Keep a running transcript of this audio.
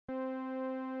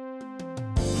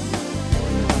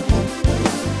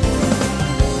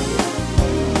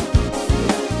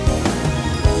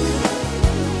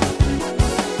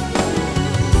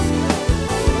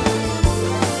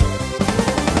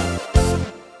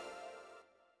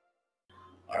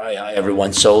right, hi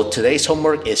everyone. So today's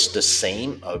homework is the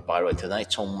same. By the way,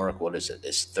 tonight's homework, what is it?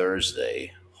 It's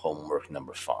Thursday, homework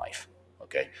number 5.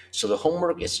 Okay, so the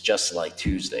homework is just like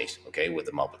Tuesdays, okay, with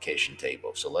the multiplication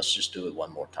table. So let's just do it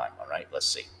one more time. All right, let's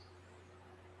see.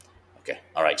 Okay,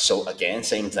 all right. So again,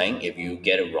 same thing. If you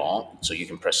get it wrong, so you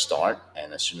can press start,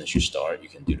 and as soon as you start, you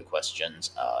can do the questions.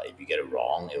 If you get it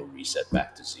wrong, it'll reset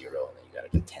back to 0, and then you gotta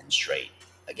get 10 straight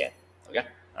again. Okay,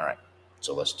 all right.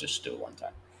 So let's just do it one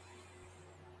time.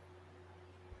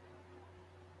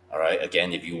 All right.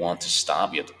 Again, if you want to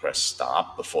stop, you have to press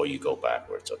stop before you go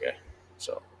backwards. Okay.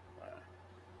 So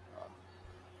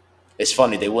it's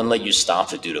funny. They wouldn't let you stop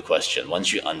to do the question.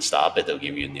 Once you unstop it, they'll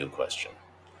give you a new question.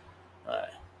 All right.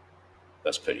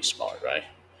 That's pretty smart, right?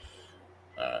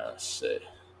 Let's see.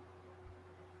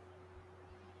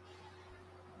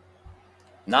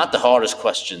 Not the hardest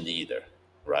question either,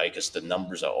 right? Because the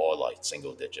numbers are all like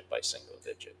single digit by single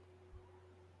digit.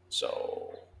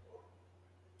 So,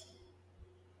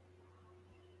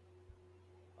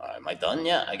 am I done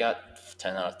yet? I got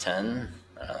 10 out of 10.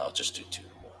 I'll just do two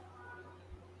more.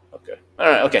 Okay. All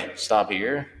right. Okay. Stop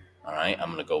here. All right.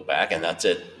 I'm going to go back, and that's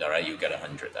it. All right. You got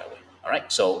 100 that way. All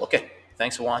right. So, okay.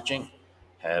 Thanks for watching.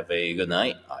 Have a good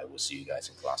night. I will see you guys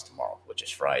in class tomorrow, which is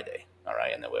Friday. All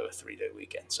right. And then we have a 3-day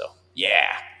weekend. So,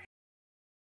 yeah.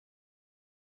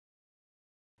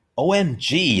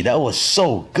 OMG, that was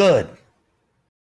so good.